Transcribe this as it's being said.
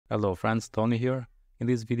Hello friends, Tony here. In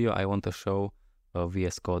this video I want to show a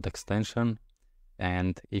VS Code extension,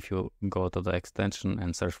 and if you go to the extension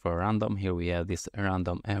and search for random, here we have this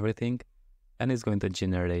random everything, and it's going to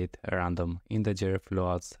generate a random integer,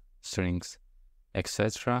 floats, strings,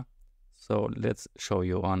 etc. So let's show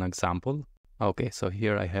you an example. Okay, so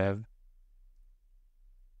here I have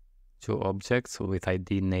two objects with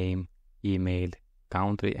ID, name, email,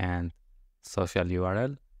 country, and social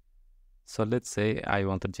URL. So let's say I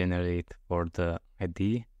want to generate for the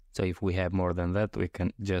ID. So if we have more than that, we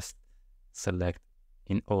can just select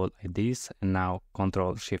in all IDs and now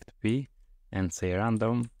Ctrl+Shift+P and say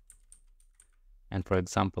random. And for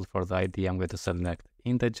example, for the ID, I'm going to select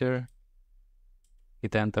integer,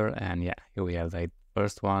 hit enter, and yeah, here we have the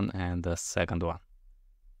first one and the second one.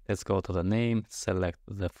 Let's go to the name, select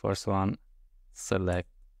the first one, select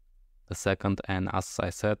the second, and as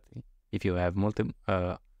I said, if you have more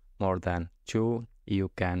than two,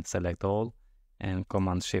 you can select all and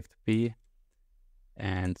Command+Shift+P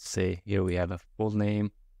and say here we have a full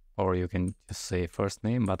name, or you can just say first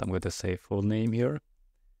name, but I'm going to say full name here.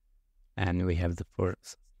 And we have the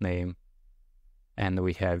first name, and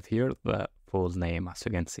we have here the full name, as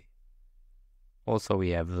you can see. Also we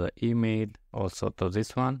have the email, also to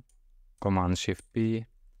this one, Command+Shift+P,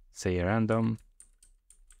 say random,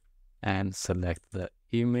 and select the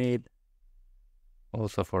email.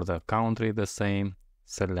 Also for the country, the same,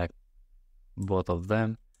 select both of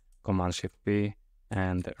them, Command+Shift+P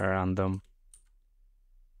and random,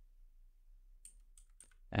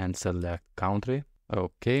 and select country.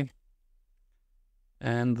 Okay.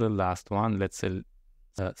 And the last one, let's say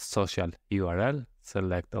the social URL,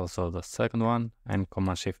 select also the second one and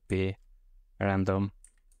Command+Shift+P, random,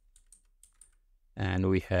 and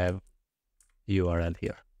we have URL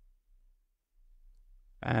here.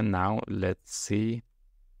 And now let's see,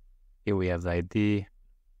 here we have the ID,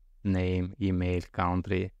 name, email,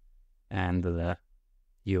 country, and the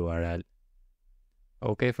URL.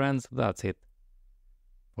 Okay friends, that's it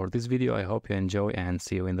for this video. I hope you enjoy and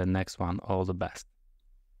see you in the next one. All the best.